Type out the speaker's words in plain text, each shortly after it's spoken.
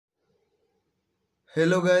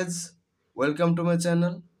Hello guys, welcome to my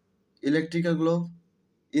channel Electrical Globe.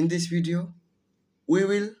 In this video, we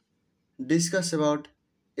will discuss about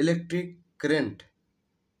electric current.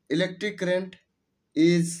 Electric current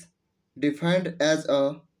is defined as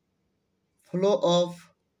a flow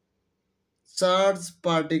of charged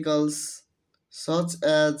particles such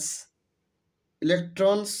as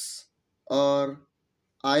electrons or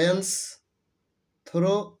ions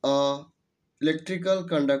through a electrical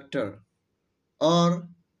conductor, or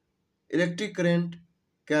electric current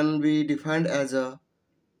can be defined as a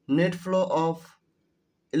net flow of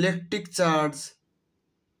electric charge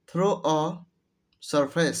through a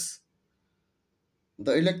surface.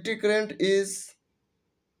 The electric current is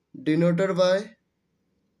denoted by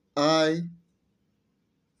I,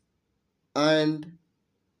 and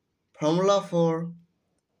formula for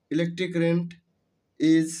electric current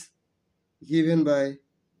is given by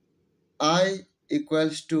I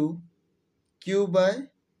equals to Q by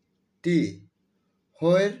T,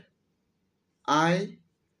 where I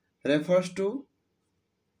refers to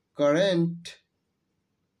current,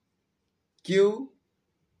 Q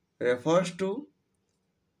refers to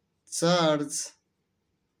charge,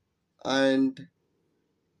 and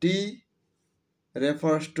T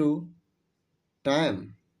refers to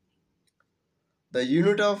time. The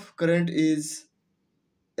unit of current is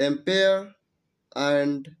ampere,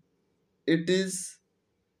 and it is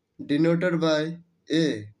denoted by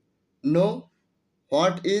A. Know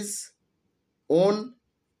what is 1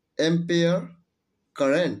 ampere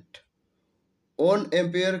current. 1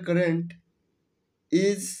 ampere current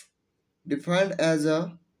is defined as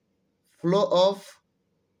a flow of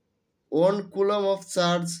 1 coulomb of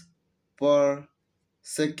charge per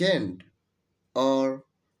second, or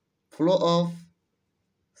flow of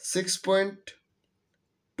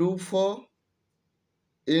 6.24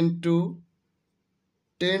 into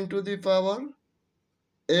 10 to the power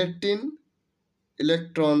 18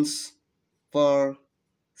 electrons per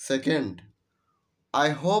second. I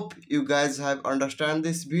hope you guys have understand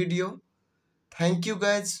this video. Thank you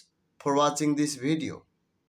guys for watching this video.